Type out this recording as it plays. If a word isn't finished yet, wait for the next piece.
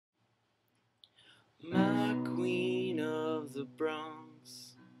My queen of the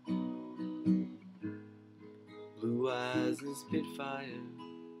Bronx, blue eyes and spitfire.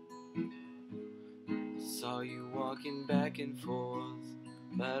 Saw you walking back and forth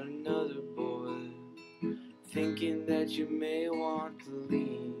about another boy, thinking that you may want to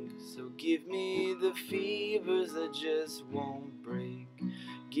leave. So give me the fevers that just won't break.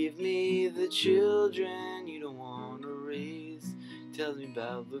 Give me the children you don't want to raise. Tell me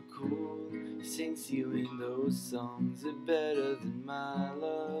about the cool sings to you in those songs. They're better than my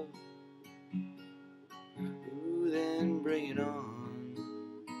love. Ooh, then bring it on.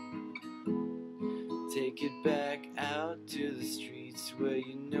 Take it back out to the streets where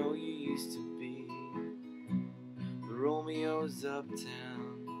you know you used to be. The Romeo's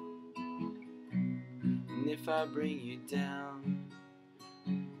uptown. And if I bring you down,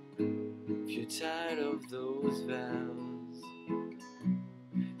 if you're tired of those vows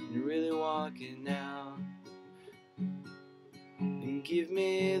and really walking out, and give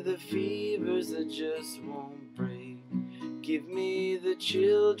me the fevers that just won't break. Give me the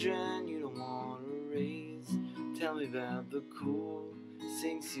children you don't want to raise. Tell me about the cool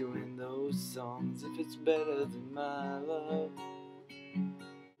sings you in those songs. If it's better than my love,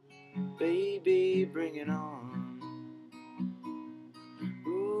 baby, bring it on.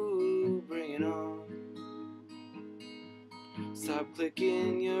 Ooh, bring it on. Stop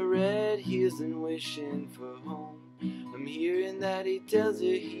clicking your red heels and wishing for home. I'm hearing that he tells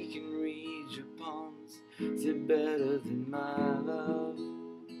you he can read your palms. Is it better than my love?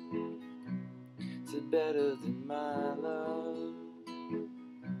 Is it better than my love?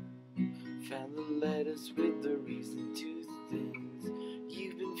 Found the letters with the reason to things.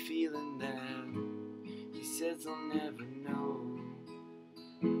 You've been feeling that. He says I'll never know.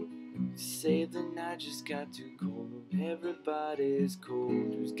 Say the night just got too cold. Everybody's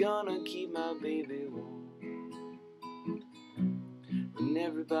cold. Who's gonna keep my baby warm when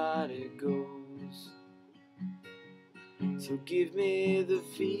everybody goes? So give me the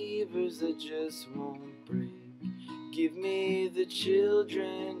fevers that just won't break. Give me the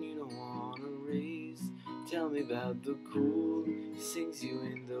children you don't want to raise. Tell me about the cool sings you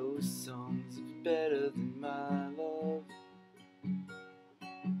in those songs. It's better than my love.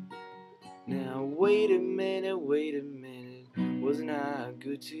 Now wait a minute, wasn't I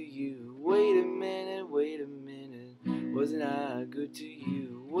good to you? Wait a minute, wasn't I good to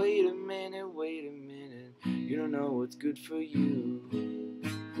you? Wait a minute, you don't know what's good for you.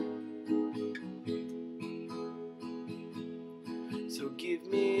 So give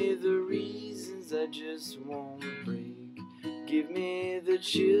me the reasons that just won't break. Give me the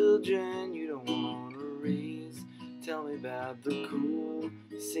children you don't want to raise. Tell me about the cool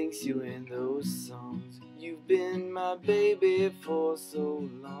sings you in those songs. You've been my baby for so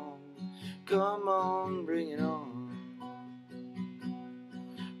long. Come on, bring it on.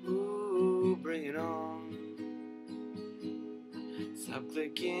 Ooh, bring it on. Stop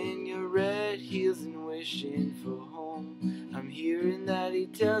clicking your red heels and wishing for home. I'm hearing that he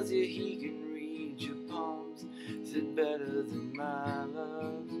tells you he can read your palms. Is it better than my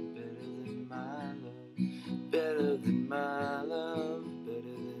love? Better than my love? Better than my love? Better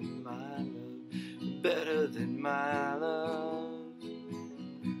than my love? Better than my love?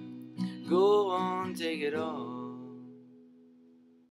 Go on, take it all.